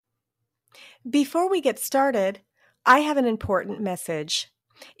Before we get started, I have an important message.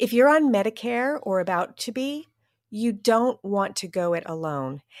 If you're on Medicare or about to be, you don't want to go it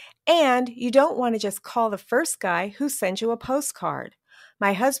alone. And you don't want to just call the first guy who sends you a postcard.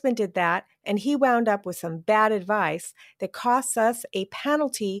 My husband did that, and he wound up with some bad advice that costs us a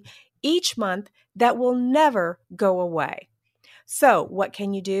penalty each month that will never go away. So, what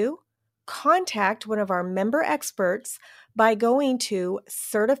can you do? Contact one of our member experts by going to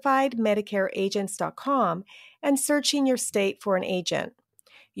certifiedmedicareagents.com and searching your state for an agent.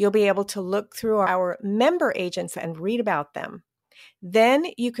 You'll be able to look through our member agents and read about them. Then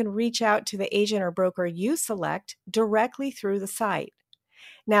you can reach out to the agent or broker you select directly through the site.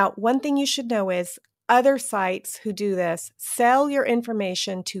 Now, one thing you should know is other sites who do this sell your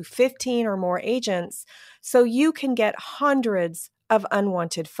information to 15 or more agents so you can get hundreds of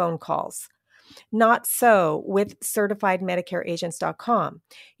unwanted phone calls. Not so with certifiedmedicareagents.com.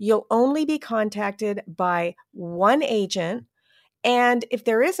 You'll only be contacted by one agent, and if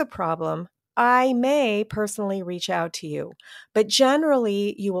there is a problem, I may personally reach out to you. But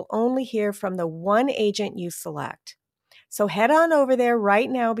generally, you will only hear from the one agent you select. So head on over there right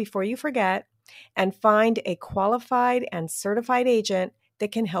now before you forget and find a qualified and certified agent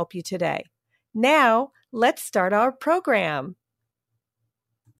that can help you today. Now, let's start our program.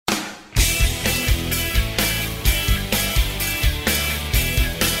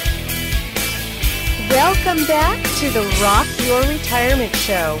 Welcome back to the Rock Your Retirement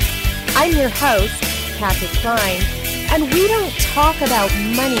Show. I'm your host, Kathy Klein, and we don't talk about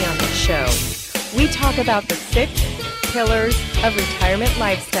money on this show. We talk about the 6 pillars of retirement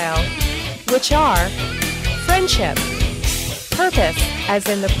lifestyle, which are friendship, purpose, as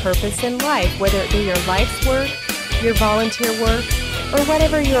in the purpose in life, whether it be your life's work, your volunteer work, or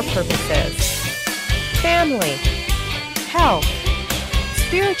whatever your purpose is, family, health,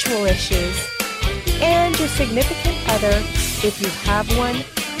 spiritual issues, and your significant other if you have one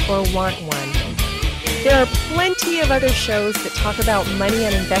or want one. There are plenty of other shows that talk about money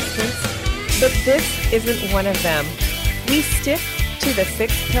and investments, but this isn't one of them. We stick to the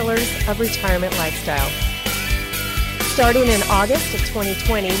 6 pillars of retirement lifestyle. Starting in August of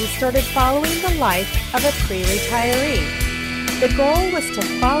 2020, we started following the life of a pre-retiree. The goal was to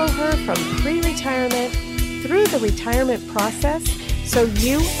follow her from pre-retirement through the retirement process so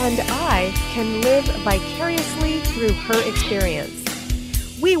you and I can live vicariously through her experience.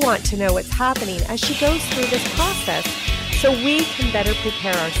 We want to know what's happening as she goes through this process so we can better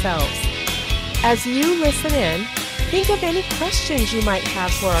prepare ourselves. As you listen in, think of any questions you might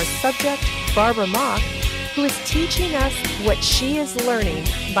have for our subject, Barbara Mock, who is teaching us what she is learning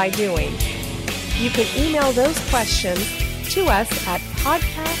by doing. You can email those questions to us at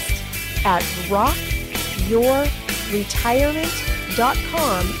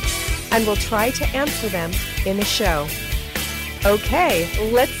podcast@rockyourretirement.com, and we'll try to answer them in the show. Okay,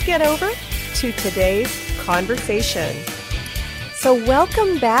 let's get over to today's conversation. So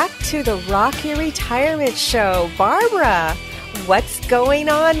welcome back to the Rock Your Retirement Show. Barbara, what's going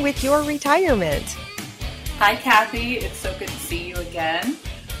on with your retirement? Hi, Kathy. It's so good to see you again.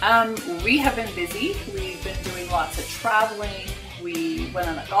 We have been busy. We've been doing lots of traveling. We went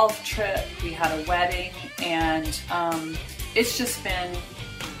on a golf trip. We had a wedding, and it's just been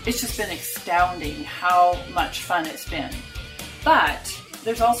astounding how much fun it's been. But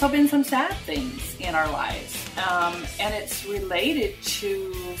there's also been some sad things in our lives, and it's related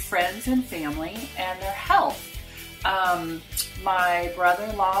to friends and family and their health. My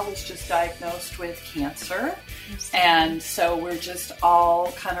brother-in-law was just diagnosed with cancer, and so we're just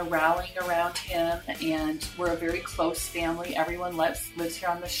all kind of rallying around him, and we're a very close family. Everyone lives here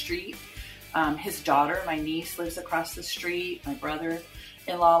on the street. His daughter, my niece, lives across the street. My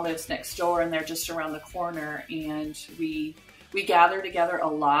brother-in-law lives next door, and they're just around the corner, and we gather together a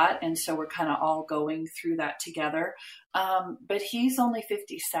lot, and so we're kind of all going through that together. But he's only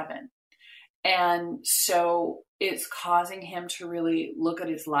 57. And so it's causing him to really look at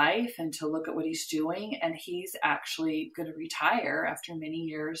his life and to look at what he's doing. And he's actually going to retire after many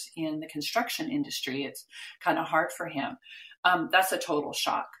years in the construction industry. It's kind of hard for him. That's a total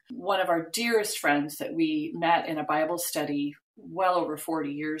shock. One of our dearest friends that we met in a Bible study well over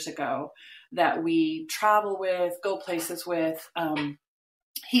 40 years ago that we travel with, go places with,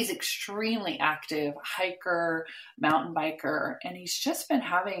 he's extremely active, hiker, mountain biker, and he's just been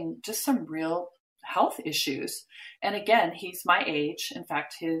having just some real health issues. And again, he's my age. In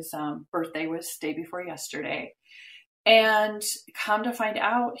fact, his birthday was day before yesterday. And come to find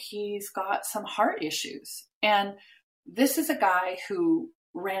out, he's got some heart issues. And this is a guy who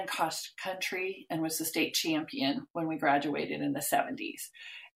ran cross country and was the state champion when we graduated in the 70s.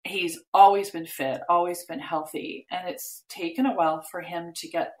 he's always been fit, always been healthy. And it's taken a while for him to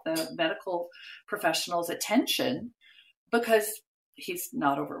get the medical professionals' attention because he's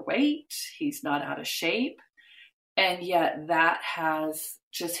not overweight, he's not out of shape. And yet that has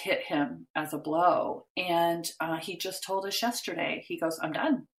just hit him as a blow. And he just told us yesterday, he goes, I'm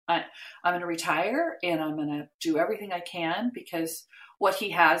done. I'm going to retire and I'm going to do everything I can, because what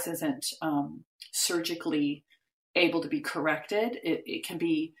he has isn't surgically able to be corrected. It can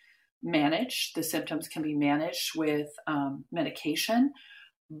be managed. The symptoms can be managed with medication,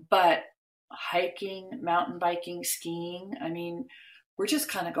 but hiking, mountain biking, skiing, I mean, we're just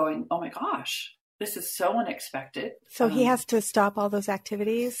kind of going, oh my gosh, this is so unexpected. So he has to stop all those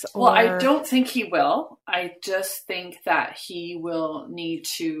activities? Or... Well, I don't think he will. I just think that he will need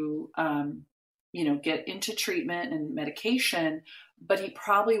to, get into treatment and medication, but he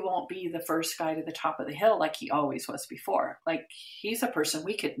probably won't be the first guy to the top of the hill like he always was before. Like, he's a person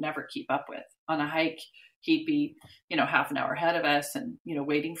we could never keep up with. On a hike, he'd be, half an hour ahead of us and,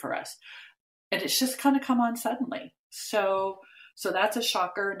 waiting for us. And it's just kind of come on suddenly. So that's a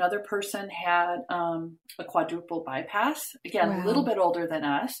shocker. Another person had a quadruple bypass. Again, wow. A little bit older than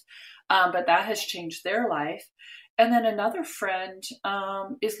us, but that has changed their life. And then another friend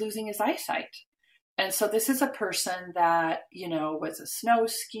is losing his eyesight. And so this is a person that, was a snow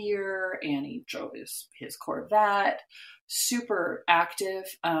skier, and he drove his Corvette, super active,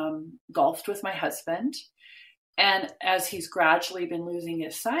 golfed with my husband. And as he's gradually been losing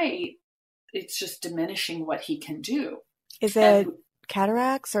his sight, it's just diminishing what he can do. Is it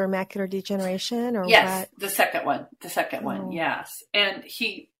cataracts or macular degeneration or yes, what? The second one. Yes. And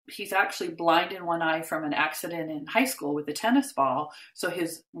he's actually blind in one eye from an accident in high school with a tennis ball. So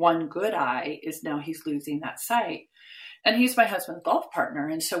his one good eye is now he's losing that sight. And he's my husband's golf partner.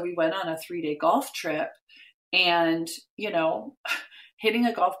 And so we went on a 3-day golf trip, and, hitting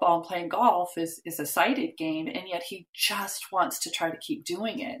a golf ball and playing golf is a sighted game. And yet he just wants to try to keep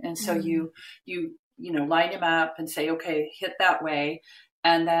doing it. And so you line him up and say, okay, hit that way.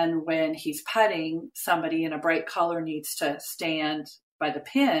 And then when he's putting, somebody in a bright color needs to stand by the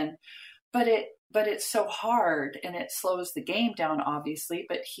pin, but it's so hard and it slows the game down, obviously,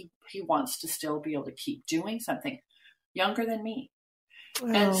 but he wants to still be able to keep doing something. Younger than me.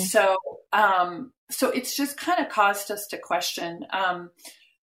 Oh. And so it's just kind of caused us to question.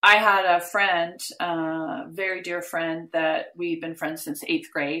 I had a friend, very dear friend, that we've been friends since 8th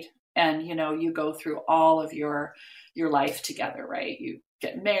grade. And, you go through all of your life together, right? You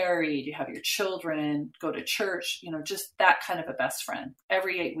get married, you have your children, go to church, just that kind of a best friend.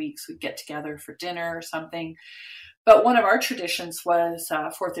 Every 8 weeks we'd get together for dinner or something. But one of our traditions was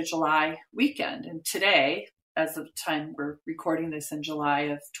 4th of July weekend. And today, as of the time we're recording this in July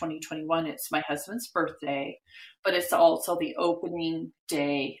of 2021, it's my husband's birthday, but it's also the opening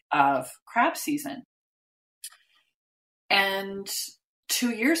day of crab season. And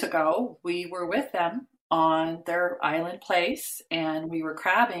 2 years ago, we were with them on their island place and we were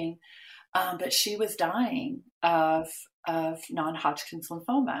crabbing, but she was dying of non-Hodgkin's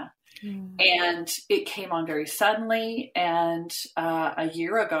lymphoma. And it came on very suddenly. And a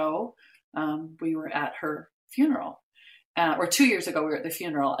year ago, we were at her funeral. Or 2 years ago, we were at the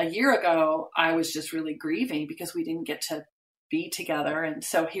funeral. A year ago, I was just really grieving because we didn't get to be together. And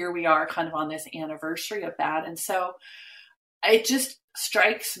so here we are kind of on this anniversary of that. And so it just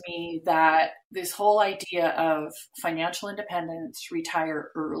strikes me that this whole idea of financial independence,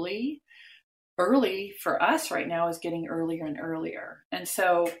 retire early for us right now is getting earlier and earlier. And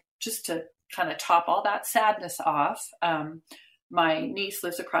so just to kind of top all that sadness off, my niece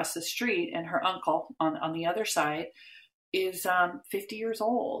lives across the street, and her uncle on the other side is 50 years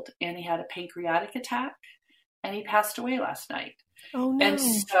old, and he had a pancreatic attack and he passed away last night. Oh no. And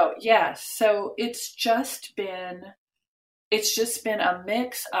so, so it's just been a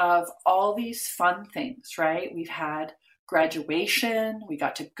mix of all these fun things, right? We've had graduation. We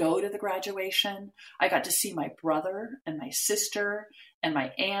got to go to the graduation. I got to see my brother and my sister and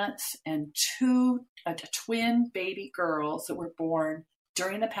my aunts and twin baby girls that were born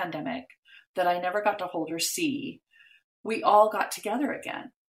during the pandemic that I never got to hold or see. We all got together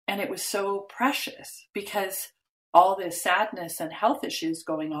again. And it was so precious because all this sadness and health issues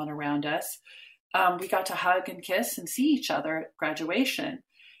going on around us, we got to hug and kiss and see each other at graduation.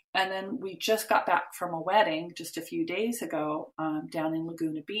 And then we just got back from a wedding just a few days ago down in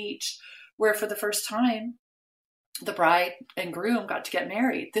Laguna Beach, where for the first time, the bride and groom got to get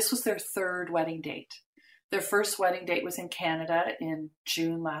married. This was their third wedding date. Their first wedding date was in Canada in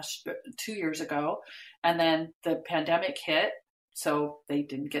June 2 years ago. And then the pandemic hit. So they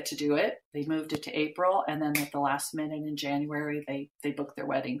didn't get to do it. They moved it to April. And then at the last minute in January, they booked their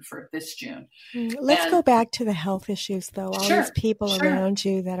wedding for this June. Let's go back to the health issues, though. All these people around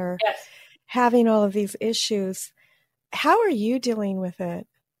you that are having all of these issues. How are you dealing with it?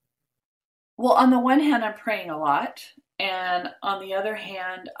 Well, on the one hand, I'm praying a lot. And on the other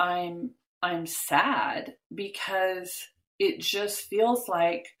hand, I'm sad because it just feels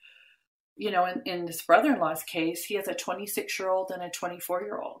like, in this brother-in-law's case, he has a 26-year-old and a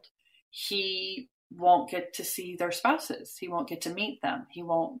 24-year-old. He won't get to see their spouses. He won't get to meet them. He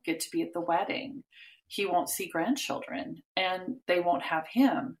won't get to be at the wedding. He won't see grandchildren, and they won't have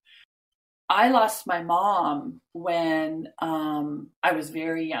him. I lost my mom when I was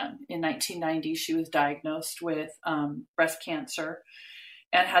very young. In 1990, she was diagnosed with breast cancer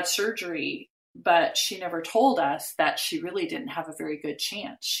and had surgery, but she never told us that she really didn't have a very good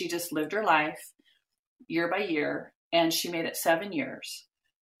chance. She just lived her life year by year, and she made it 7 years.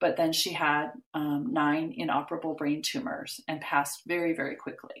 But then she had 9 inoperable brain tumors and passed very, very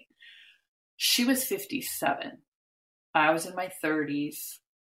quickly. She was 57. I was in my 30s.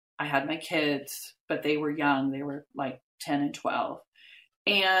 I had my kids, but they were young. They were like 10 and 12.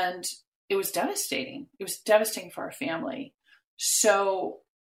 And it was devastating. It was devastating for our family. So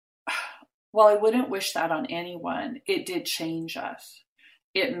while I wouldn't wish that on anyone, it did change us.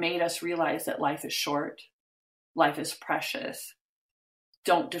 It made us realize that life is short. Life is precious.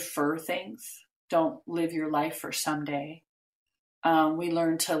 Don't defer things. Don't live your life for someday. We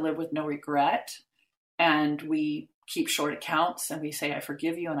learned to live with no regret, and we keep short accounts, and we say, I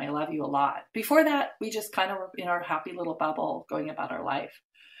forgive you and I love you a lot. Before that, we just kind of were in our happy little bubble going about our life.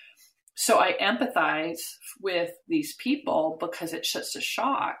 So I empathize with these people because it's just a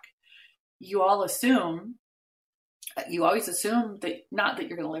shock. You always assume that, not that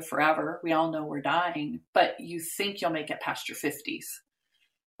you're going to live forever. We all know we're dying, but you think you'll make it past your 50s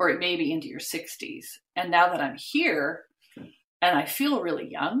or maybe into your 60s. And now that I'm here and I feel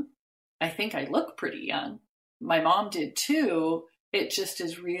really young, I think I look pretty young. My mom did too. It just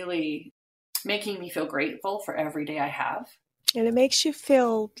is really making me feel grateful for every day I have. And it makes you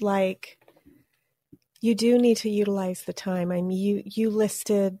feel like you do need to utilize the time. I mean, you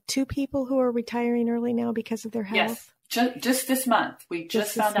listed 2 people who are retiring early now because of their health. Yes, just this month. We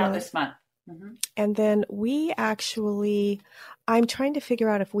just found out this month. Mm-hmm. And then I'm trying to figure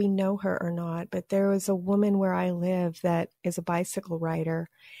out if we know her or not, but there was a woman where I live that is a bicycle rider.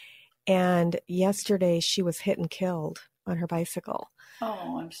 And yesterday she was hit and killed on her bicycle.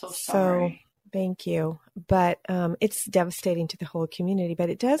 Oh, I'm so sorry. So thank you. But it's devastating to the whole community. But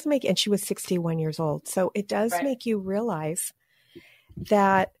it does and she was 61 years old. So it does make you realize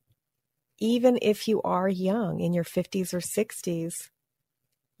that even if you are young in your 50s or 60s,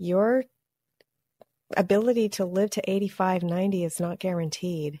 your ability to live to 85, 90 is not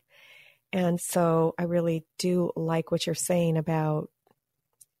guaranteed. And so I really do like what you're saying about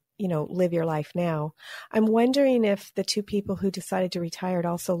live your life now. I'm wondering if the 2 people who decided to retire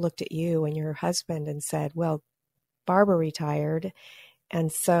also looked at you and your husband and said, well, Barbara retired,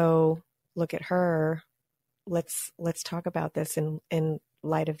 and so look at her. Let's talk about this in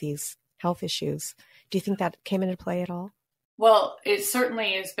light of these health issues. Do you think that came into play at all? Well, it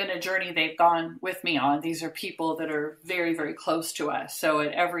certainly has been a journey they've gone with me on. These are people that are very, very close to us. So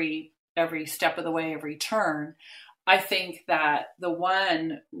at every step of the way, every turn, I think that the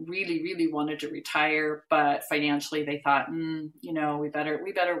one really, really wanted to retire, but financially they thought, we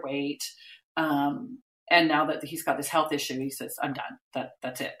better wait. And now that he's got this health issue, he says, I'm done.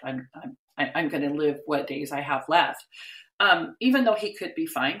 That's it. I'm going to live what days I have left. Even though he could be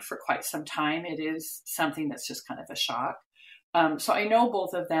fine for quite some time, it is something that's just kind of a shock. So I know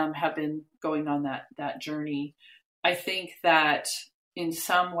both of them have been going on that journey. I think that in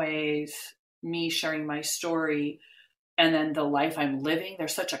some ways, me sharing my story and then the life I'm living,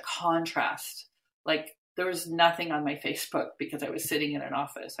 there's such a contrast. Like there was nothing on my Facebook because I was sitting in an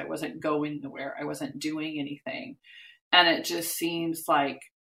office. I wasn't going anywhere. I wasn't doing anything. And it just seems like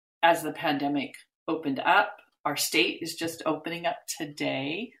as the pandemic opened up, our state is just opening up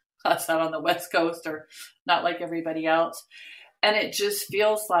today. Us out on the West Coast or not like everybody else. And it just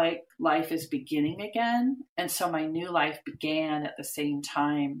feels like life is beginning again. And so my new life began at the same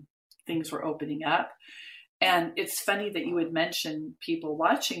time things were opening up. And it's funny that you would mention people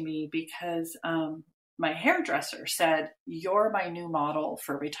watching me because my hairdresser said, you're my new model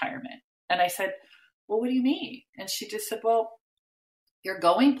for retirement. And I said, well, what do you mean? And she just said, well, you're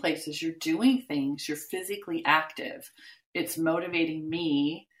going places, you're doing things, you're physically active. It's motivating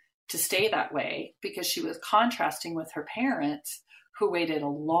me to stay that way because she was contrasting with her parents who waited a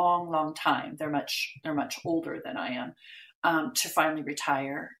long, long time. They're much older than I am. to finally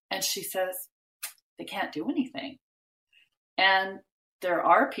retire. And she says, they can't do anything. And there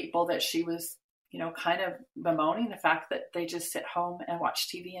are people that she was, kind of bemoaning the fact that they just sit home and watch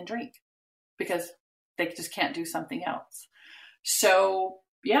TV and drink because they just can't do something else. So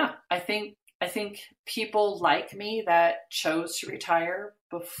yeah, I think people like me that chose to retire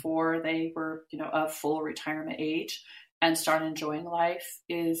before they were, of full retirement age and start enjoying life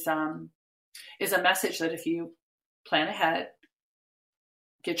is a message that if you plan ahead,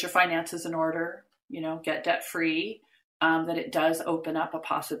 get your finances in order, get debt free, that it does open up a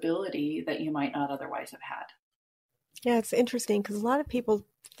possibility that you might not otherwise have had. Yeah, it's interesting because a lot of people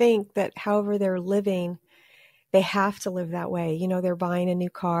think that however they're living, they have to live that way. They're buying a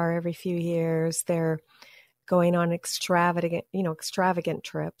new car every few years. They're going on extravagant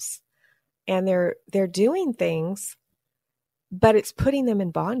trips, and they're doing things, but it's putting them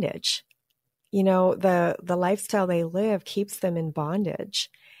in bondage. The lifestyle they live keeps them in bondage,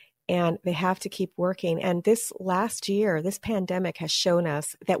 and they have to keep working. And this last year, this pandemic has shown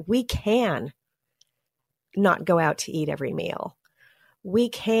us that we can not go out to eat every meal. We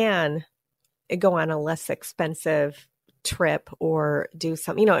can go on a less expensive trip or do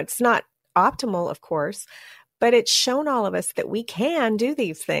something. It's not optimal, of course, but it's shown all of us that we can do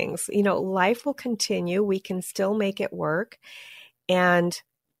these things. Life will continue. We can still make it work. And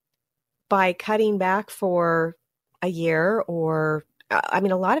by cutting back for a year or a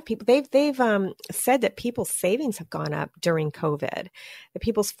lot of people, they've said that people's savings have gone up during COVID, that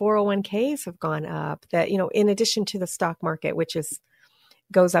people's 401ks have gone up, that, in addition to the stock market, which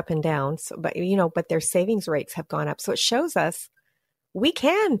goes up and down, but their savings rates have gone up. So it shows us we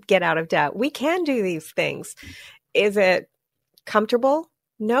can get out of debt. We can do these things. Is it comfortable?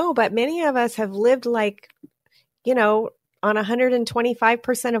 No, but many of us have lived like, on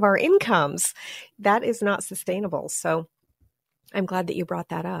 125% of our incomes. That is not sustainable. So I'm glad that you brought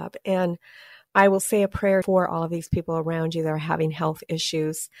that up. And I will say a prayer for all of these people around you that are having health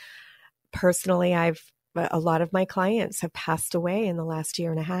issues. Personally, a lot of my clients have passed away in the last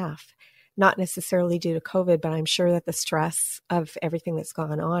year and a half, not necessarily due to COVID, but I'm sure that the stress of everything that's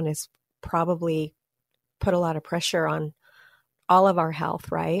gone on has probably put a lot of pressure on all of our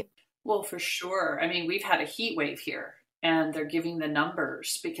health, right? Well, for sure. We've had a heat wave here. And they're giving the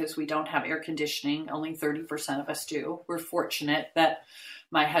numbers because we don't have air conditioning. Only 30% of us do. We're fortunate that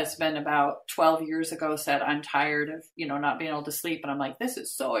my husband about 12 years ago said, I'm tired of, not being able to sleep. And I'm like, this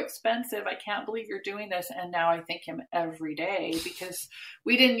is so expensive. I can't believe you're doing this. And now I thank him every day because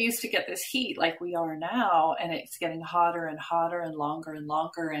we didn't used to get this heat like we are now. And it's getting hotter and hotter and longer and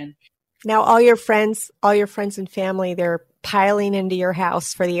longer. And now all your friends and family, they're piling into your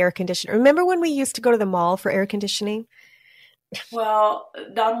house for the air conditioner. Remember when we used to go to the mall for air conditioning? Well,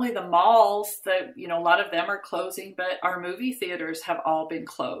 not only the malls, a lot of them are closing, but our movie theaters have all been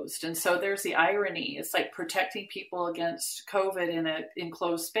closed. And so there's the irony. It's like protecting people against COVID in an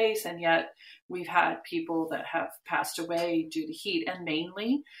enclosed space. And yet we've had people that have passed away due to heat, and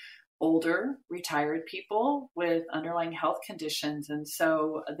mainly older, retired people with underlying health conditions. And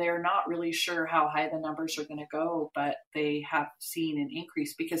so they're not really sure how high the numbers are going to go, but they have seen an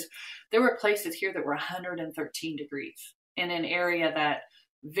increase because there were places here that were 113 degrees. In an area that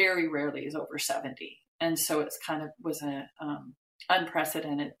very rarely is over 70. And so it's kind of was an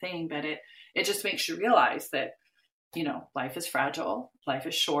unprecedented thing, but it just makes you realize that, life is fragile, life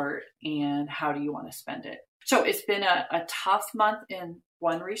is short, and how do you want to spend it? So it's been a tough month in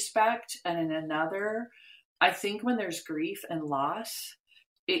one respect, and in another, I think when there's grief and loss,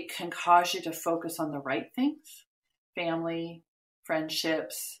 it can cause you to focus on the right things, family,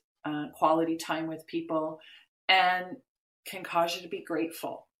 friendships, quality time with people, and can cause you to be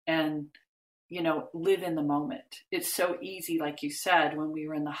grateful and, live in the moment. It's so easy, like you said, when we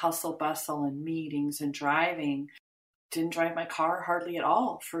were in the hustle bustle and meetings and driving, didn't drive my car hardly at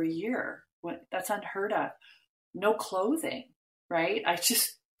all for a year. That's unheard of. No clothing, right? I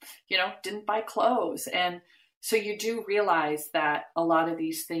just, didn't buy clothes. And so you do realize that a lot of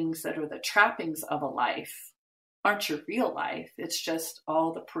these things that are the trappings of a life aren't your real life. It's just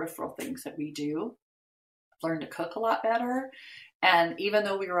all the peripheral things that we do. Learned to cook a lot better. And even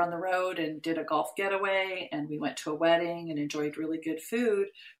though we were on the road and did a golf getaway and we went to a wedding and enjoyed really good food,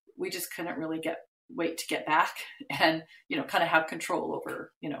 we just couldn't really wait to get back and, kind of have control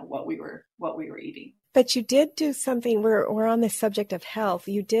over, what we were eating. But you did do something, we're on the subject of health.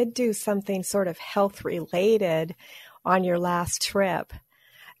 You did do something sort of health related on your last trip.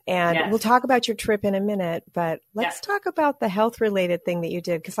 And yes. We'll talk about your trip in a minute, but let's talk about the health related thing that you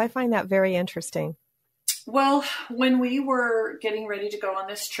did, because I find that very interesting. Well, when we were getting ready to go on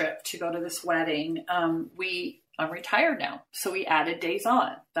this trip to go to this wedding, we I'm retired now. So we added days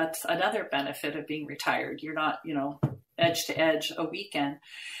on. That's another benefit of being retired. You're not, edge to edge a weekend.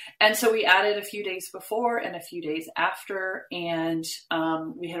 And so we added a few days before and a few days after. And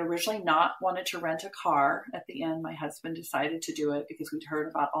we had originally not wanted to rent a car. At the end, my husband decided to do it because we'd heard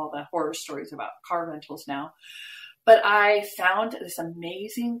about all the horror stories about car rentals now. But I found this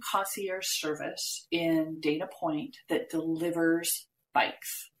amazing concierge service in Dana Point that delivers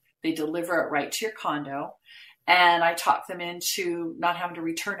bikes. They deliver it right to your condo. And I talked them into not having to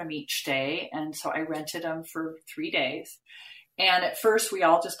return them each day. And so I rented them for 3 days. And at first, we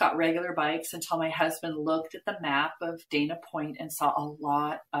all just got regular bikes until my husband looked at the map of Dana Point and saw a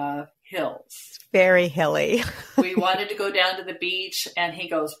lot of hills. Very hilly. We wanted to go down to the beach. And he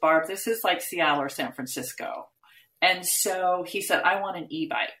goes, Barb, this is like Seattle or San Francisco. And so he said, I want an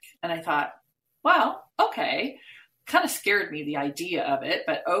e-bike. And I thought, well, okay. Kind of scared me, the idea of it,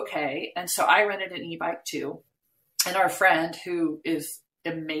 but okay. And so I rented an e-bike too. And our friend, who is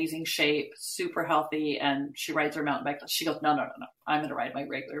amazing shape, super healthy, and she rides her mountain bike, she goes, no, I'm going to ride my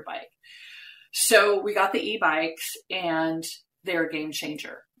regular bike. So we got the e-bikes, and they're a game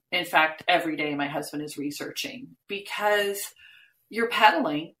changer. In fact, every day my husband is researching, because you're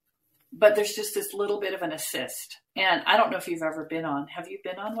pedaling, but there's just this little bit of an assist. And I don't know if you've ever been on. Have you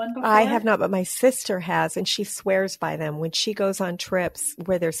been on one before? I have not, but my sister has, and she swears by them. When she goes on trips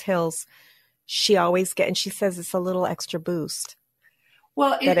where there's hills, she always and she says it's a little extra boost.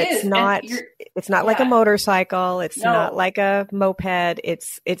 Well, it's not like a motorcycle. It's not like a moped.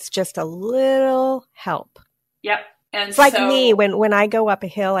 It's just a little help. Yep. And it's like me, when I go up a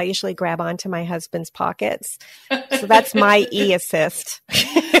hill, I usually grab onto my husband's pockets. So that's my e-assist.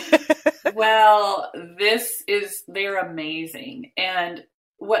 Well, they're amazing. And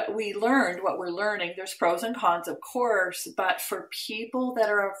what we're learning, there's pros and cons, of course, but for people that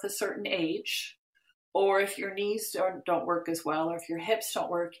are of a certain age, or if your knees don't work as well, or if your hips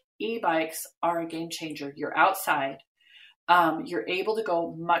don't work, e-bikes are a game changer. You're outside. You're able to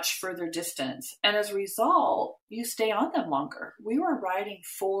go much further distance. And as a result, you stay on them longer. We were riding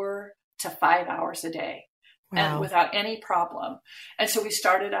 4 to 5 hours a day. Wow. And without any problem. And so we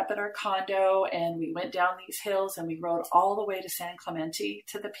started up at our condo, and we went down these hills, and we rode all the way to San Clemente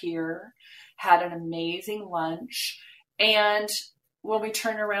to the pier, had an amazing lunch. And when we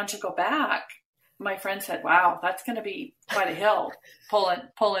turned around to go back, my friend said, wow, that's going to be quite a hill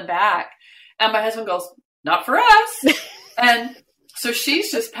pulling back. And my husband goes, not for us. And so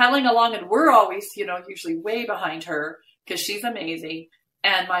she's just pedaling along, and we're always, usually way behind her because she's amazing.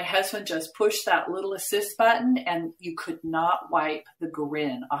 And my husband just pushed that little assist button, and you could not wipe the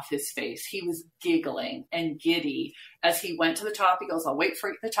grin off his face. He was giggling and giddy as he went to the top. He goes, I'll wait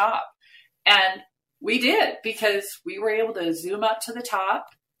for the top. And we did, because we were able to zoom up to the top,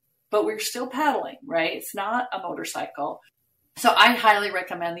 but we were still pedaling, right? It's not a motorcycle. So I highly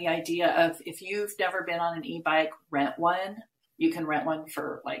recommend the idea of, if you've never been on an e-bike, rent one. You can rent one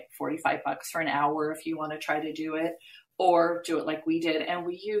for like $45 for an hour if you want to try to do it. Or do it like we did. And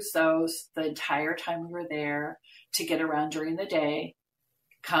we used those the entire time we were there to get around during the day,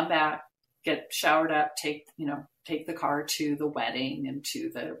 come back, get showered up, take the car to the wedding and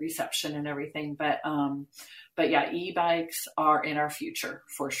to the reception and everything. But yeah, e-bikes are in our future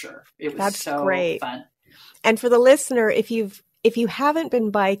for sure. It was so great. Fun. And for the listener, if you haven't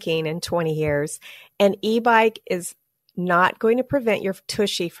been biking in 20 years, an e-bike is not going to prevent your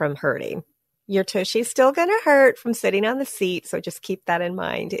tushy from hurting. Your tushy's still going to hurt from sitting on the seat. So just keep that in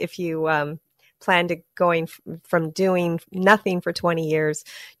mind. If you plan to going from doing nothing for 20 years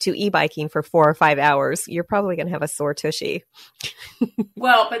to e-biking for 4 or 5 hours, you're probably going to have a sore tushy.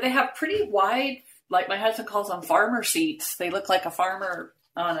 Well, but they have pretty wide, like my husband calls them farmer seats. They look like a farmer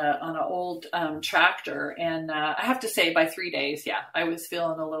on an old tractor. And I have to say, by 3 days, yeah, I was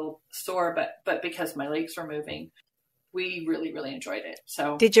feeling a little sore, but because my legs were moving. We really, really enjoyed it.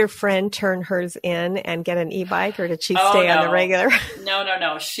 So, did your friend turn hers in and get an e-bike, or did she stay on the regular?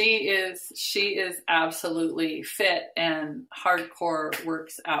 No. She is absolutely fit and hardcore,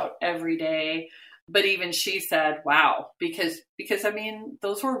 works out every day. But even she said, wow, because I mean,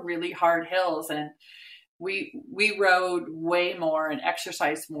 those were really hard hills, and we rode way more and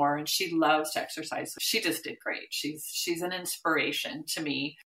exercised more, and she loves to exercise. She just did great. She's an inspiration to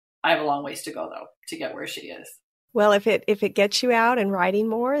me. I have a long ways to go though to get where she is. Well, if it gets you out and riding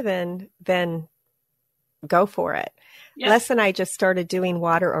more, then go for it. Yes. Les and I just started doing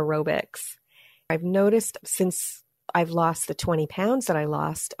water aerobics. I've noticed since I've lost the 20 pounds that I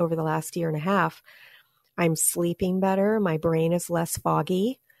lost over the last year and a half, I'm sleeping better. My brain is less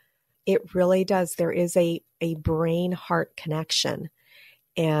foggy. It really does. There is a brain-heart connection.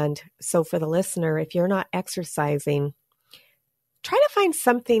 And so for the listener, if you're not exercising, try to find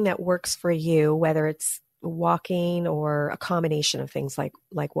something that works for you, whether it's walking or a combination of things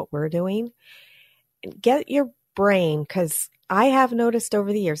like what we're doing. Get your brain, because I have noticed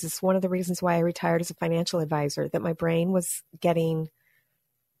over the years, this is one of the reasons why I retired as a financial advisor, that my brain was getting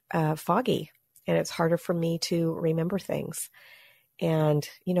foggy, and it's harder for me to remember things. And,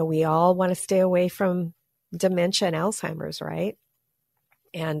 we all want to stay away from dementia and Alzheimer's, right?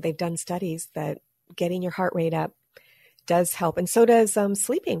 And they've done studies that getting your heart rate up does help. And so does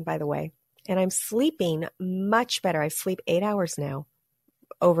sleeping, by the way. And I'm sleeping much better. I sleep 8 hours now,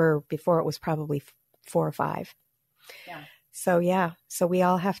 over before it was probably 4 or 5. Yeah. So we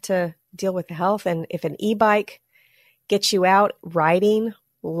all have to deal with the health. And if an e-bike gets you out riding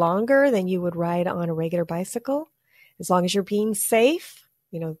longer than you would ride on a regular bicycle, as long as you're being safe,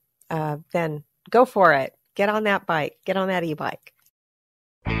 then go for it. Get on that bike. Get on that e-bike.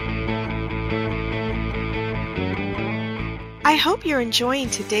 I hope you're enjoying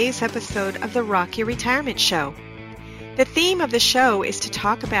today's episode of the Rock Your Retirement Show. The theme of the show is to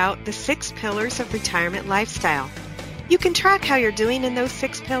talk about the 6 pillars of retirement lifestyle. You can track how you're doing in those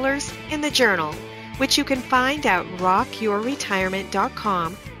 6 pillars in the journal, which you can find at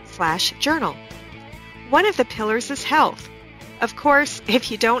rockyourretirement.com/journal. One of the pillars is health. Of course,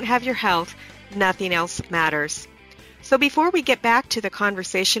 if you don't have your health, nothing else matters. So before we get back to the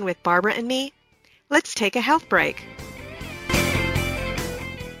conversation with Barbara and me, let's take a health break.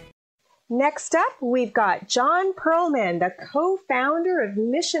 Next up, we've got John Perlman, the co-founder of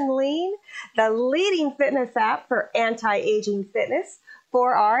Mission Lean, the leading fitness app for anti-aging fitness,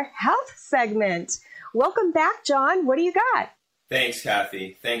 for our health segment. Welcome back, John. What do you got? Thanks,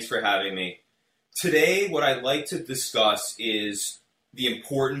 Kathy. Thanks for having me. Today, what I'd like to discuss is the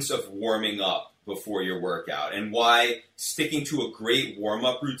importance of warming up before your workout and why sticking to a great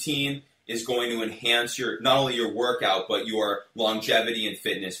warm-up routine is going to enhance not only your workout, but your longevity and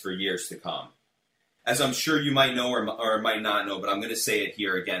fitness for years to come. As I'm sure you might know or might not know, but I'm going to say it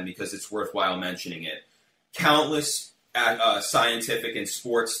here again because it's worthwhile mentioning it. Countless scientific and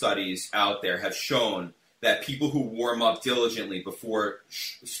sports studies out there have shown that people who warm up diligently before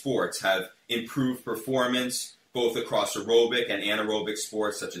sports have improved performance, both across aerobic and anaerobic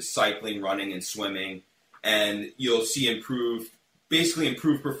sports such as cycling, running, and swimming. And you'll see improved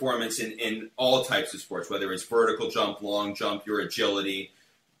performance in all types of sports, whether it's vertical jump, long jump, your agility,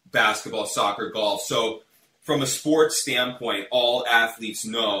 basketball, soccer, golf. So from a sports standpoint, all athletes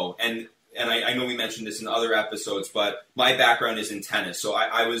know, and I know we mentioned this in other episodes, but my background is in tennis. So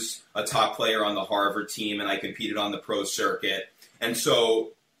I was a top player on the Harvard team, and I competed on the pro circuit. And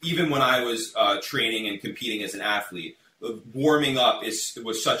so even when I was training and competing as an athlete, warming up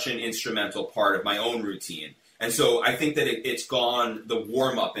was such an instrumental part of my own routine. And so I think that it's gone, the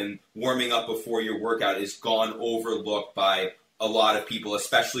warm-up and warming up before your workout is gone overlooked by a lot of people,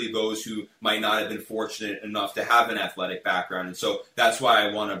 especially those who might not have been fortunate enough to have an athletic background. And so that's why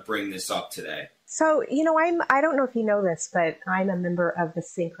I want to bring this up today. So, I don't know if you know this, but I'm a member of the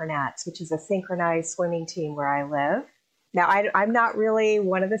Synchronats, which is a synchronized swimming team where I live. Now, I'm not really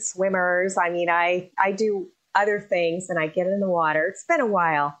one of the swimmers. I mean, I do other things and I get in the water. It's been a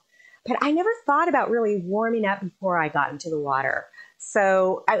while. But I never thought about really warming up before I got into the water.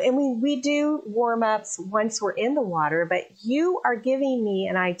 So, and we do warm-ups once we're in the water, but you are giving me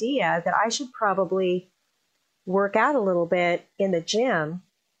an idea that I should probably work out a little bit in the gym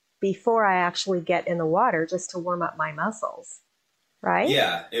before I actually get in the water just to warm up my muscles, right?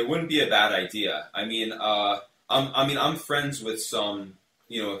 Yeah, it wouldn't be a bad idea. I mean, I'm friends with some,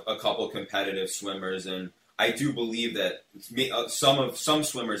 a couple competitive swimmers, and I do believe that some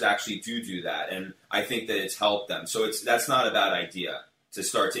swimmers actually do that, and I think that it's helped them. So that's not a bad idea to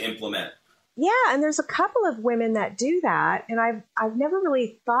start to implement. Yeah, and there's a couple of women that do that, and I've never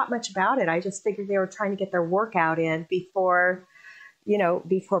really thought much about it. I just figured they were trying to get their workout in before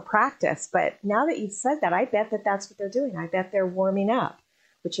practice. But now that you've said that, I bet that that's what they're doing. I bet they're warming up,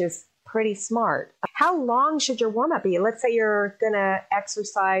 which is pretty smart. How long should your warm-up be? Let's say you're going to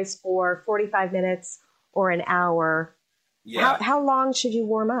exercise for 45 minutes or an hour. Yeah. How long should you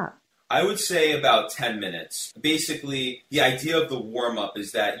warm up? I would say about 10 minutes. Basically, the idea of the warm-up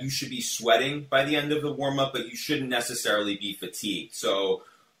is that you should be sweating by the end of the warm-up, but you shouldn't necessarily be fatigued. So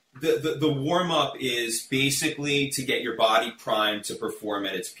the warm-up is basically to get your body primed to perform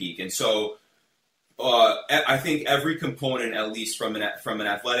at its peak. And so I think every component, at least from an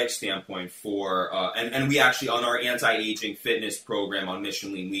athletic standpoint, and we actually, on our anti-aging fitness program on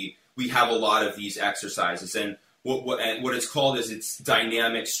Mission Lean, we have a lot of these exercises, and what it's called is it's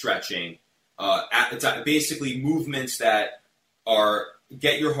dynamic stretching. Basically, movements that are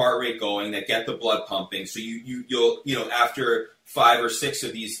get your heart rate going, that get the blood pumping. So you'll after 5 or 6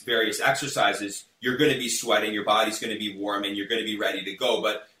 of these various exercises, you're going to be sweating, your body's going to be warm, and you're going to be ready to go.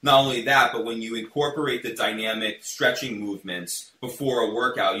 But not only that, but when you incorporate the dynamic stretching movements before a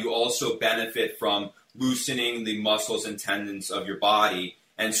workout, you also benefit from loosening the muscles and tendons of your body.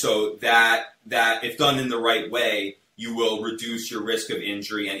 And so that if done in the right way, you will reduce your risk of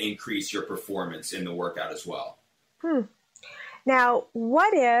injury and increase your performance in the workout as well. Now,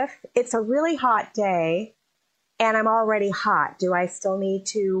 what if it's a really hot day and I'm already hot? Do I still need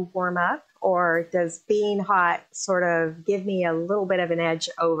to warm up, or does being hot sort of give me a little bit of an edge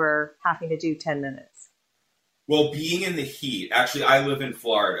over having to do 10 minutes? Well, being in the heat, actually, I live in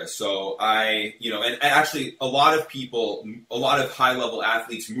Florida, so and actually a lot of people, a lot of high-level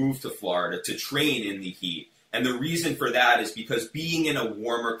athletes move to Florida to train in the heat. And the reason for that is because being in a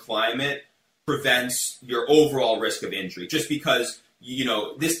warmer climate prevents your overall risk of injury, just because,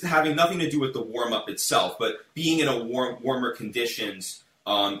 this having nothing to do with the warm-up itself, but being in a warmer conditions,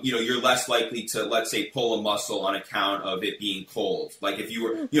 you're less likely to, let's say, pull a muscle on account of it being cold. Like if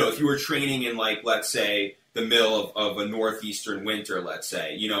you were training in, like, let's say, the middle of a northeastern winter, let's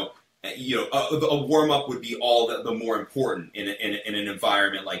say, a warm-up would be all the more important in an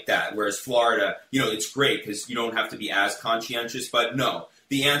environment like that. Whereas Florida, it's great because you don't have to be as conscientious. But no,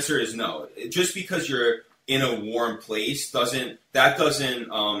 the answer is no. Just because you're in a warm place doesn't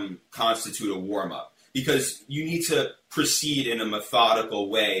constitute a warm-up, because you need to proceed in a methodical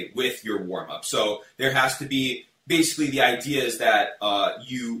way with your warm-up. So there has to be, basically the idea is that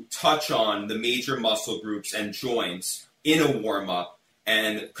you touch on the major muscle groups and joints in a warm-up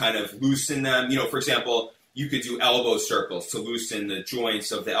and kind of loosen them. For example, you could do elbow circles to loosen the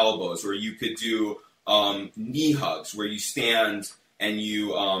joints of the elbows, or you could do knee hugs where you stand and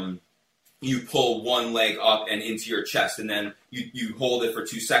you pull one leg up and into your chest, and then you hold it for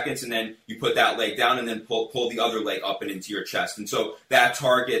 2 seconds, and then you put that leg down and then pull the other leg up and into your chest. And so that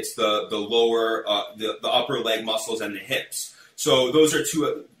targets the lower, the upper leg muscles and the hips. So those are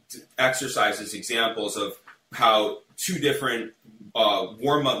 2 exercises, examples of how 2 different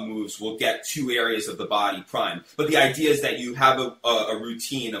warm-up moves will get 2 areas of the body primed. But the idea is that you have a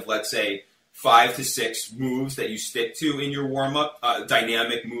routine of, let's say, 5 to 6 moves that you stick to in your warm-up,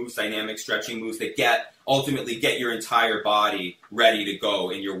 dynamic moves, dynamic stretching moves that ultimately get your entire body ready to go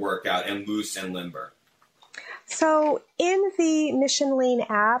in your workout and loose and limber. So in the Mission Lean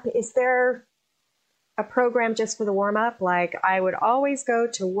app, is there a program just for the warm-up? Like I would always go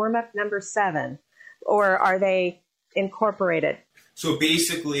to warm-up number 7, or are they incorporated? So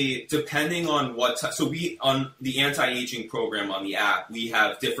basically, depending on on the anti-aging program on the app, we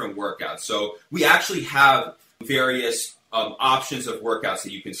have different workouts. So we actually have various options of workouts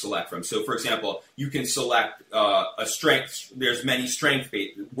that you can select from. So for example, you can select a strength. There's many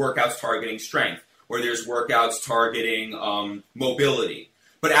strength-based workouts targeting strength, or there's workouts targeting mobility.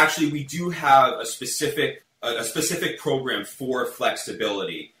 But actually, we do have a specific program for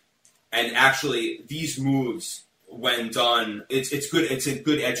flexibility. And actually, these moves, when done, it's good. It's a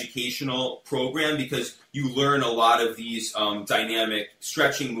good educational program because you learn a lot of these dynamic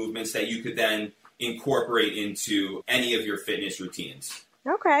stretching movements that you could then incorporate into any of your fitness routines.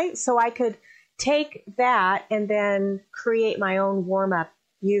 Okay, so I could take that and then create my own warm-up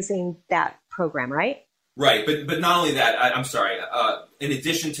using that program, right? Right, but not only that, I'm sorry, in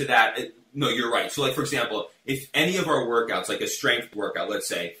addition to that, no, you're right. So like, for example, if any of our workouts, like a strength workout, let's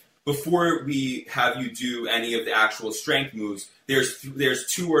say, before we have you do any of the actual strength moves, there's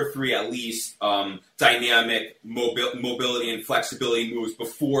 2 or 3 at least dynamic mobility and flexibility moves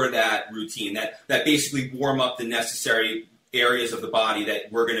before that routine that basically warm up the necessary areas of the body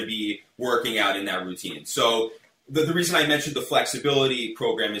that we're going to be working out in that routine. So the reason I mentioned the flexibility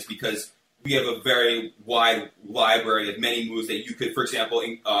program is because we have a very wide library of many moves that you could, for example,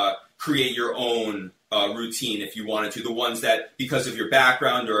 create your own routine if you wanted to. The ones that, because of your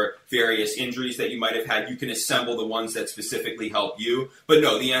background or various injuries that you might have had, you can assemble the ones that specifically help you. But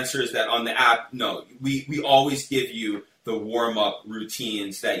no, the answer is that on the app, no, we always give you the warm-up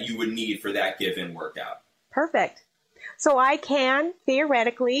routines that you would need for that given workout. Perfect. So I can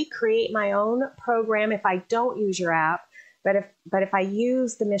theoretically create my own program if I don't use your app, but if I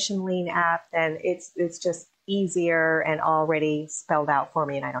use the Mission Lean app, then it's just easier and already spelled out for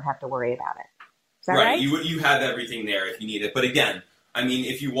me, and I don't have to worry about it. Is that right? You have everything there if you need it. But again, I mean,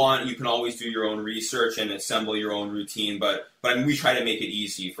 if you want, you can always do your own research and assemble your own routine. But I mean, we try to make it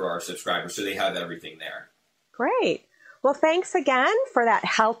easy for our subscribers so they have everything there. Great. Well, thanks again for that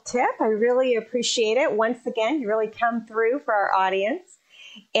health tip. I really appreciate it. Once again, you really come through for our audience.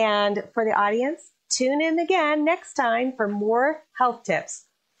 And for the audience, Tune in again next time for more health tips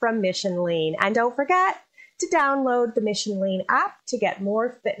from Mission Lean. And don't forget to download the Mission Lean app to get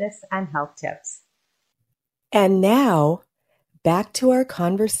more fitness and health tips. And now, back to our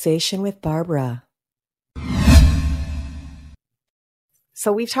conversation with Barbara.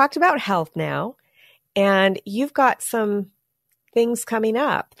 So we've talked about health now, and you've got some things coming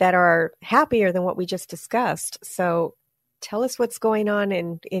up that are happier than what we just discussed. So tell us what's going on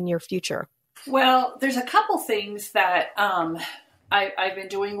in your future. Well, there's a couple things that I've been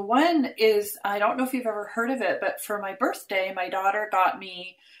doing. One is, I don't know if you've ever heard of it, but for my birthday, my daughter got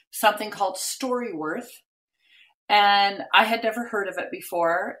me something called Storyworth. And I had never heard of it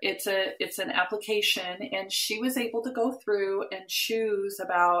before. It's an application, and she was able to go through and choose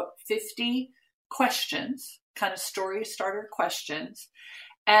about 50 questions, kind of story starter questions.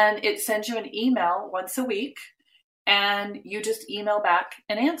 And it sends you an email once a week, and you just email back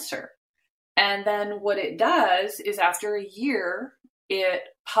an answer. And then what it does is after a year, it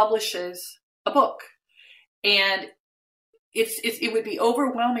publishes a book. And it would be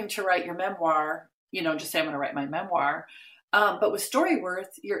overwhelming to write your memoir, just say I'm going to write my memoir. But with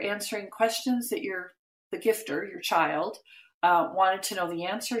Storyworth, you're answering questions that the gifter, your child, wanted to know the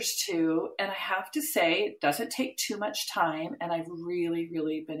answers to. And I have to say, it doesn't take too much time, and I've really,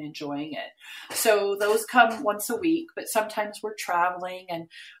 really been enjoying it. So those come once a week, but sometimes we're traveling and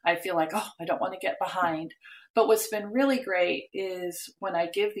I feel like, I don't want to get behind. But what's been really great is when I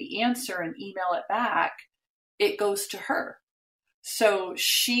give the answer and email it back, it goes to her. So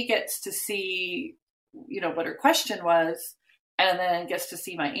she gets to see, what her question was, and then gets to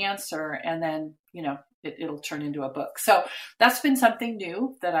see my answer, and then, it'll turn into a book. So that's been something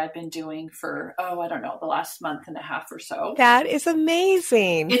new that I've been doing for, the last month and a half or so. That is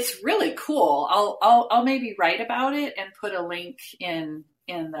amazing. It's really cool. I'll maybe write about it and put a link in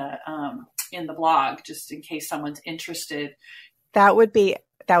the blog, just in case someone's interested. That would be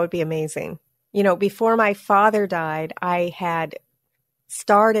amazing. Before my father died, I had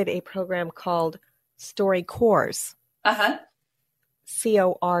started a program called StoryCourse.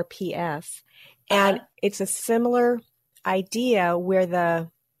 CORPS. And it's a similar idea where the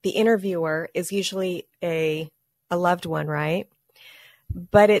interviewer is usually a loved one, right?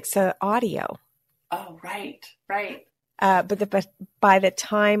 But it's an audio. Oh, right. But by the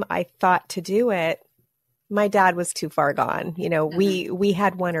time I thought to do it, my dad was too far gone. We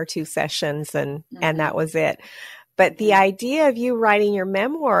had one or two sessions and that was it. But the idea of you writing your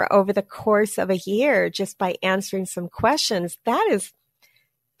memoir over the course of a year, just by answering some questions,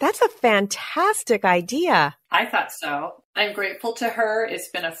 that's a fantastic idea. I thought so. I'm grateful to her. It's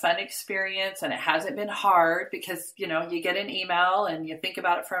been a fun experience, and it hasn't been hard because, you get an email and you think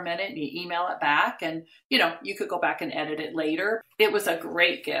about it for a minute and you email it back, and, you could go back and edit it later. It was a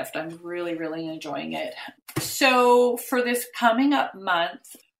great gift. I'm really, really enjoying it. So for this coming up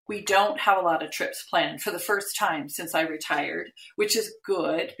month, we don't have a lot of trips planned for the first time since I retired, which is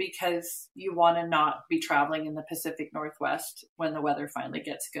good because you want to not be traveling in the Pacific Northwest when the weather finally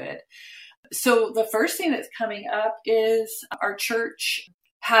gets good. So the first thing that's coming up is our church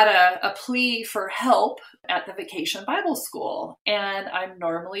had a plea for help at the Vacation Bible School. And I'm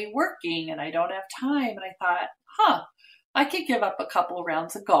normally working and I don't have time. And I thought, I could give up a couple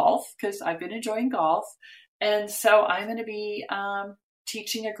rounds of golf because I've been enjoying golf. And so I'm going to be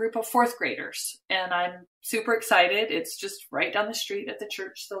teaching a group of fourth graders, and I'm super excited. It's just right down the street at the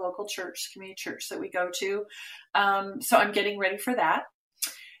church, the local church, community church that we go to. So I'm getting ready for that.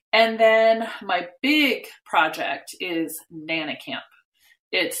 And then my big project is Nana Camp.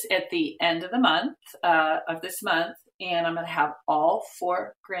 It's at the end of the month, of this month, and I'm going to have all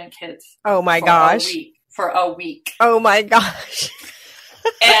 4 grandkids. Oh my gosh. For a week. Oh my gosh.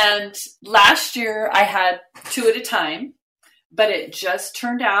 And last year I had 2 at a time. But it just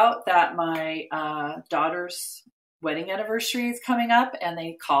turned out that my daughter's wedding anniversary is coming up, and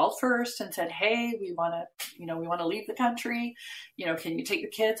they called first and said, "Hey, we want to leave the country. Can you take the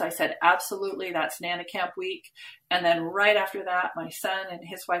kids?" I said, "Absolutely. That's Nana Camp week." And then right after that, my son and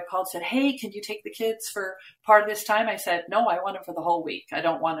his wife called and said, "Hey, can you take the kids for part of this time?" I said, "No, I want them for the whole week. I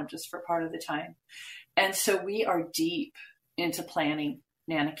don't want them just for part of the time." And so we are deep into planning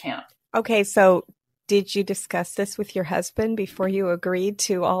Nana Camp. Okay, so did you discuss this with your husband before you agreed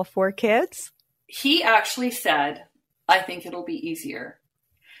to all 4 kids? He actually said, "I think it'll be easier,"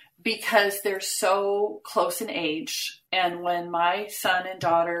 because they're so close in age. And when my son and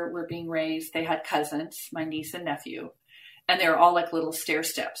daughter were being raised, they had cousins, my niece and nephew, and they were all like little stair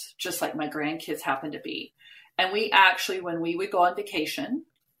steps, just like my grandkids happen to be. And we actually, when we would go on vacation,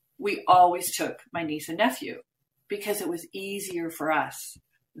 we always took my niece and nephew because it was easier for us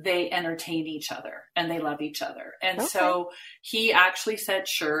they entertain each other and they love each other. And Okay. so he actually said,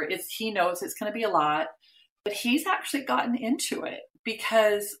 sure, he knows it's going to be a lot, but he's actually gotten into it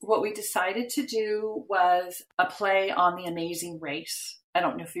because what we decided to do was a play on The Amazing Race. I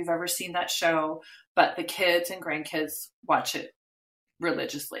don't know if you've ever seen that show, but the kids and grandkids watch it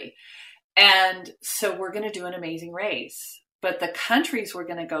religiously. And so we're going to do An Amazing Race, but the countries we're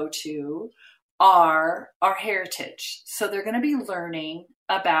going to go to are our heritage. So they're going to be learning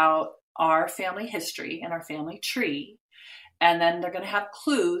about our family history and our family tree. And then they're going to have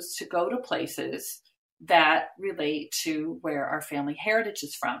clues to go to places that relate to where our family heritage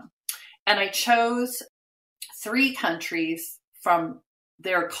is from. And I chose 3 countries from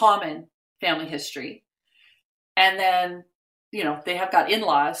their common family history. And then, they have got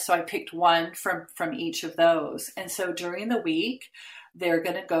in-laws. So I picked one from each of those. And so during the week, they're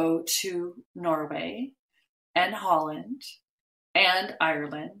going to go to Norway and Holland and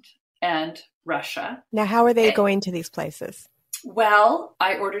Ireland and Russia. Now, how are they going to these places? Well,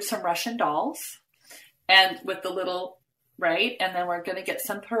 I ordered some Russian dolls and with the little, right? And then we're going to get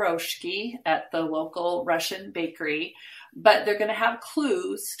some pierogi at the local Russian bakery. But they're going to have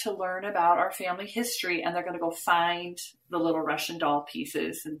clues to learn about our family history, and they're going to go find the little Russian doll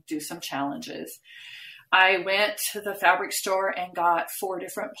pieces and do some challenges. I went to the fabric store and got 4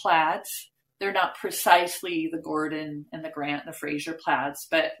 different plaids. They're not precisely the Gordon and the Grant and the Fraser plaids,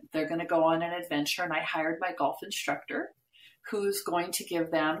 but they're going to go on an adventure. And I hired my golf instructor who's going to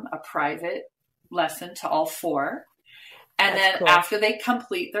give them a private lesson to all 4. And That's then cool. after they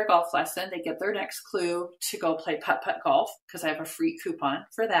complete their golf lesson, they get their next clue to go play putt-putt golf because I have a free coupon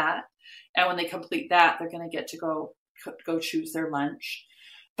for that. And when they complete that, they're going to get to go choose their lunch.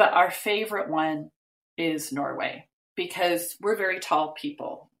 But our favorite one is Norway because we're very tall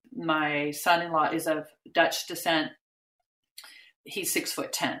people. My son-in-law is of Dutch descent. He's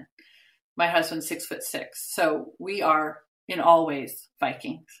 6'10". My husband's 6'6". So we are in all ways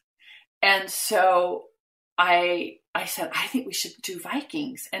Vikings. And so I said, I think we should do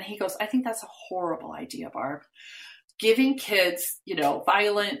Vikings. And he goes, I think that's a horrible idea, Barb. Giving kids,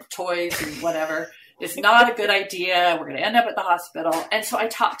 violent toys and whatever is not a good idea. We're going to end up at the hospital. And so I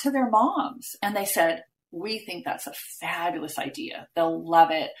talked to their moms and they said, we think that's a fabulous idea. They'll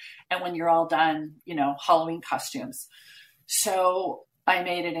love it. And when you're all done, Halloween costumes. So I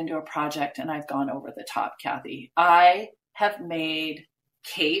made it into a project and I've gone over the top, Kathy. I have made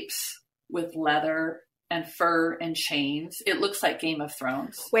capes with leather and fur and chains. It looks like Game of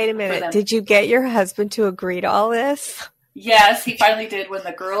Thrones. Wait a minute. Did you get your husband to agree to all this? Yes, he finally did when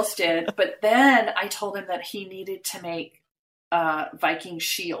the girls did. But then I told him that he needed to make Viking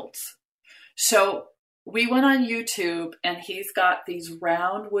shields. So we went on YouTube and he's got these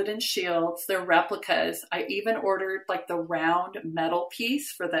round wooden shields. They're replicas. I even ordered like the round metal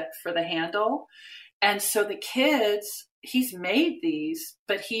piece for the handle. And so the kids, he's made these,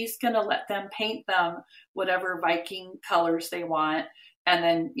 but he's going to let them paint them whatever Viking colors they want. And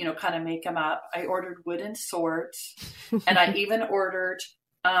then, kind of make them up. I ordered wooden swords and I even ordered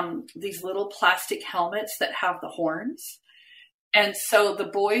these little plastic helmets that have the horns. And so the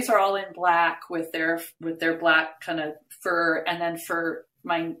boys are all in black with their black kind of fur. And then for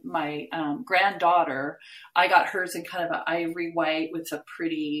my granddaughter, I got hers in kind of an ivory white with a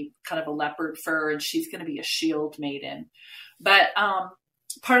pretty kind of a leopard fur, and she's going to be a shield maiden. But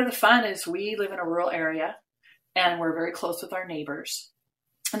part of the fun is we live in a rural area and we're very close with our neighbors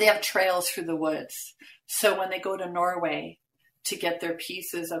and they have trails through the woods. So when they go to Norway to get their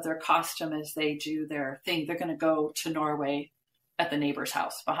pieces of their costume as they do their thing, they're going to go to Norway at the neighbor's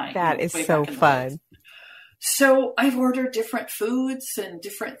house behind. That is so fun. So I've ordered different foods and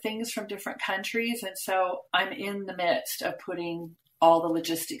different things from different countries. And so I'm in the midst of putting all the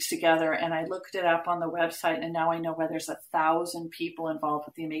logistics together. And I looked it up on the website and now I know why there's 1,000 people involved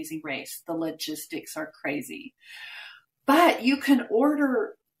with The Amazing Race. The logistics are crazy. But you can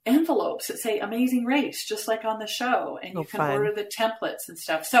order envelopes that say Amazing Race, just like on the show. And you can order the templates and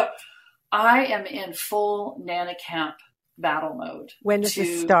stuff. So I am in full Nana Camp battle mode. When does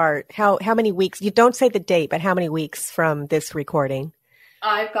this start? How many weeks? You don't say the date, but how many weeks from this recording?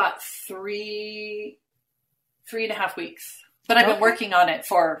 I've got 3.5 weeks, but I've been working on it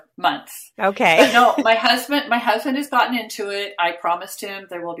for months. Okay. But no, my husband has gotten into it. I promised him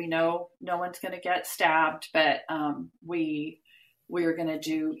there will be no one's going to get stabbed, but we are going to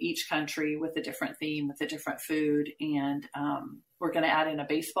do each country with a different theme, with a different food. And we're going to add in a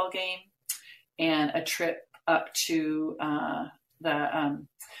baseball game and a trip up to the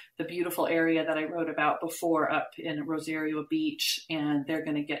beautiful area that I wrote about before up in Rosario Beach. And they're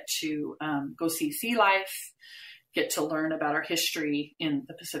going to get to go see sea life get to learn about our history in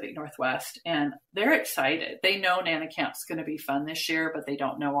the Pacific Northwest. And they're excited. They know Nana Camp's going to be fun this year, but they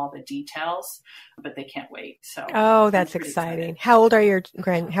don't know all the details, but they can't wait. So, oh, that's exciting. How old are your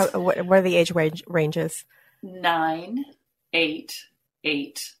what are the age ranges? 9, 8,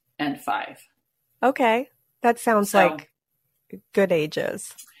 8, and 5. Okay. That sounds like good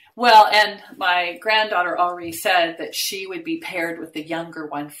ages. Well, and my granddaughter already said that she would be paired with the younger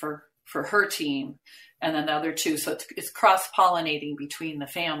one for her team, and then the other two. So it's cross-pollinating between the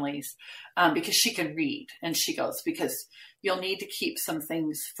families because she can read. And she goes, because you'll need to keep some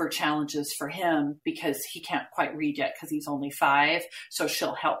things for challenges for him because he can't quite read yet because he's only 5. So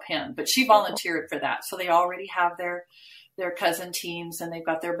she'll help him. But she volunteered for that. So they already have their cousin teams, and they've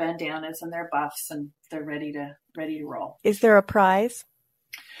got their bandanas and their buffs, and they're ready to roll. Is there a prize?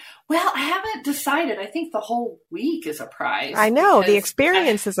 Well, I haven't decided. I think the whole week is a prize. I know the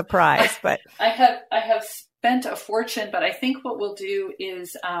experience is a prize, but I have spent a fortune, but I think what we'll do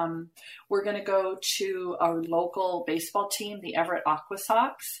is we're going to go to our local baseball team, the Everett Aqua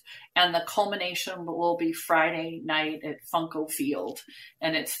Sox, and the culmination will be Friday night at Funko Field,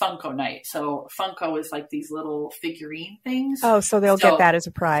 and it's Funko night. So Funko is like these little figurine things. Oh, so they'll get that as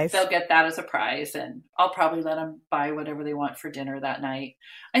a prize. They'll get that as a prize, and I'll probably let them buy whatever they want for dinner that night.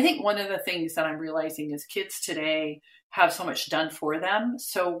 I think one of the things that I'm realizing is kids today have so much done for them.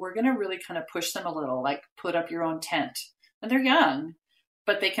 So we're going to really kind of push them a little, like put up your own tent. And they're young,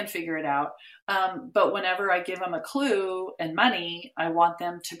 but they can figure it out. But whenever I give them a clue and money, I want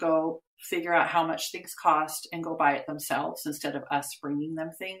them to go figure out how much things cost and go buy it themselves instead of us bringing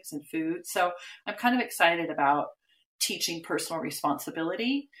them things and food. So I'm kind of excited about teaching personal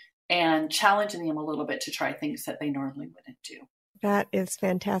responsibility and challenging them a little bit to try things that they normally wouldn't do. That is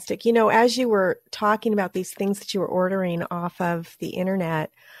fantastic. You know, as you were talking about these things that you were ordering off of the internet,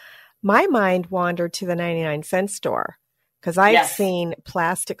 my mind wandered to the 99-cent store because I've seen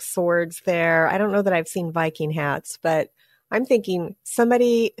plastic swords there. I don't know that I've seen Viking hats, but I'm thinking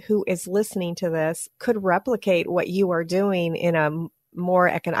somebody who is listening to this could replicate what you are doing in a more,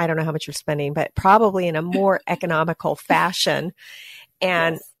 I don't know how much you're spending, but probably in a more economical fashion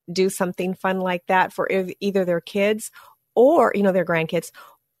and do something fun like that for either their kids or, you know, their grandkids,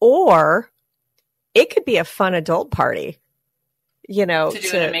 or it could be a fun adult party, you know. To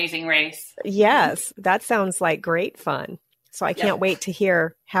do an amazing race. Yes, that sounds like great fun. So I can't wait to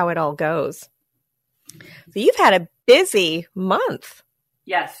hear how it all goes. So you've had a busy month.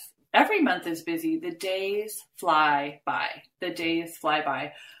 Yes, every month is busy. The days fly by.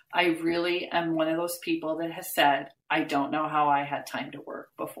 I really am one of those people that has said, I don't know how I had time to work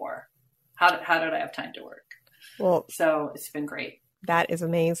before. How did I have time to work? Well, so it's been great. That is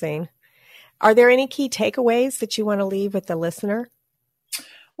amazing. Are there any key takeaways that you want to leave with the listener?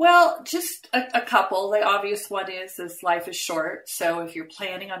 Well, just a couple. The obvious one is life is short. So if you're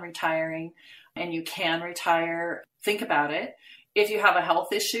planning on retiring and you can retire, think about it. If you have a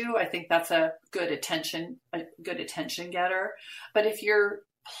health issue, I think that's a good attention getter. But if you're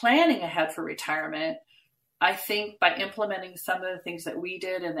planning ahead for retirement, I think by implementing some of the things that we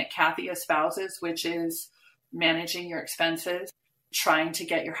did and that Kathy espouses, which is managing your expenses, trying to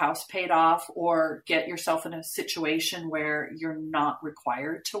get your house paid off or get yourself in a situation where you're not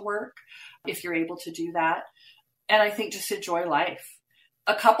required to work, if you're able to do that. And I think just enjoy life.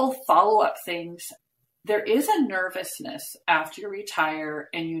 A couple follow-up things. There is a nervousness after you retire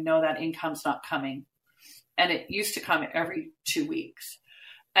and you know that income's not coming. And it used to come every 2 weeks.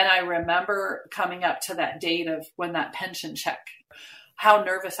 And I remember coming up to that date of when that pension check, how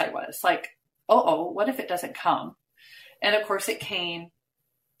nervous I was. Like, what if it doesn't come? And of course it came.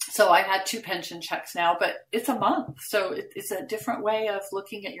 So I had 2 pension checks now, but it's a month. So it's a different way of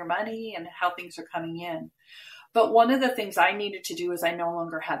looking at your money and how things are coming in. But one of the things I needed to do is I no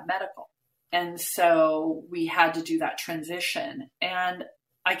longer had medical. And so we had to do that transition. And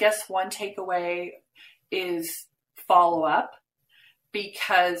I guess one takeaway is follow up,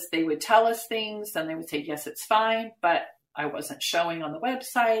 because they would tell us things and they would say, yes, it's fine, but I wasn't showing on the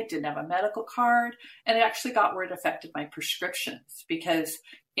website, didn't have a medical card. And it actually got where it affected my prescriptions, because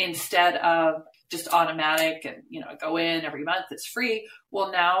instead of just automatic and, go in every month, it's free. Well,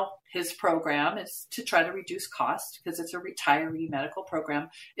 now his program is to try to reduce cost, because it's a retiree medical program,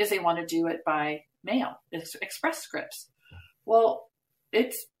 is they want to do it by mail. It's Express Scripts. Well,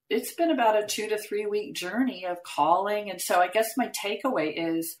 it's been about a 2 to 3 week journey of calling. And so I guess my takeaway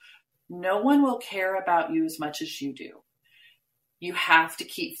is no one will care about you as much as you do. You have to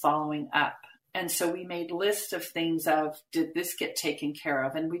keep following up. And so we made lists of things of, did this get taken care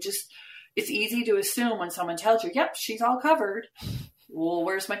of? And it's easy to assume when someone tells you, yep, she's all covered. well,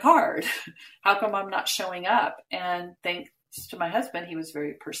 where's my card? How come I'm not showing up? And thanks to my husband, he was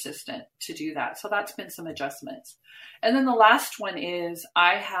very persistent to do that. So that's been some adjustments. And then the last one is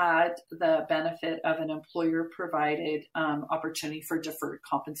I had the benefit of an employer provided opportunity for deferred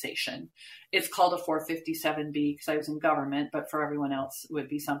compensation. It's called a 457B because I was in government, but for everyone else, it would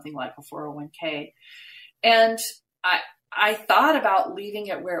be something like a 401k. And I thought about leaving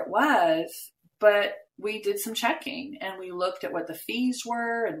it where it was, but we did some checking and we looked at what the fees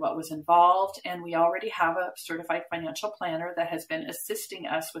were and what was involved. And we already have a certified financial planner that has been assisting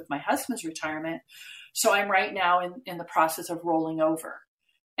us with my husband's retirement. So I'm right now in the process of rolling over.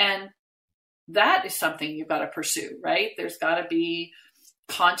 And that is something you've got to pursue, right? There's got to be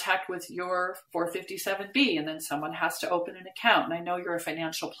contact with your 457B, and then someone has to open an account. And I know you're a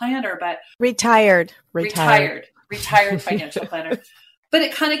financial planner, but retired financial planner. But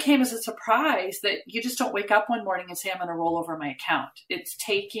it kind of came as a surprise that you just don't wake up one morning and say, I'm going to roll over my account. It's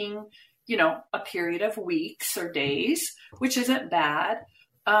taking, a period of weeks or days, which isn't bad.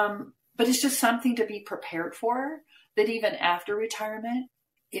 But it's just something to be prepared for, that even after retirement,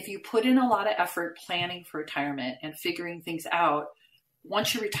 if you put in a lot of effort planning for retirement and figuring things out,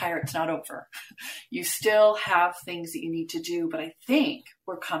 once you retire, it's not over. You still have things that you need to do, but I think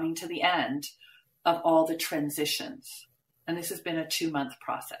we're coming to the end of all the transitions. And this has been a 2-month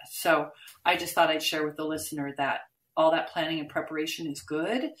process. So I just thought I'd share with the listener that all that planning and preparation is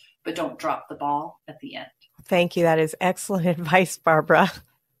good, but don't drop the ball at the end. Thank you. That is excellent advice, Barbara.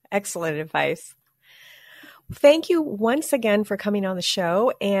 Excellent advice. Thank you once again for coming on the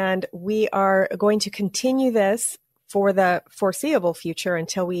show. And we are going to continue this for the foreseeable future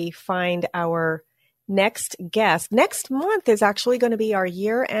until we find our next guest. Next month is actually going to be our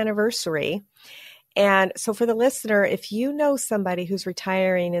year anniversary. And so for the listener, if you know somebody who's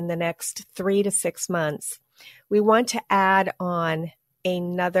retiring in the next 3 to 6 months, we want to add on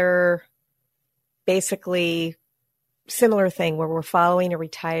another basically similar thing where we're following a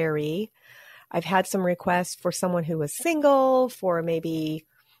retiree. I've had some requests for someone who was single, for maybe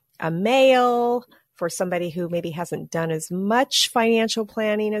a male, for somebody who maybe hasn't done as much financial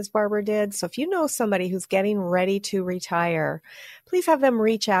planning as Barbara did. So if you know somebody who's getting ready to retire, please have them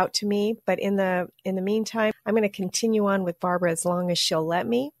reach out to me. But in the meantime, I'm going to continue on with Barbara as long as she'll let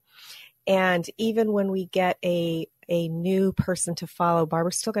me. And even when we get a new person to follow,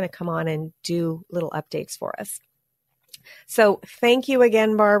 Barbara's still going to come on and do little updates for us. So thank you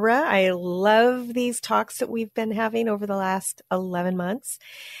again, Barbara. I love these talks that we've been having over the last 11 months.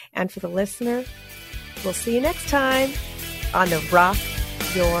 And for the listener, we'll see you next time on the Rock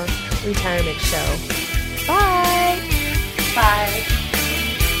Your Retirement Show. Bye. Bye.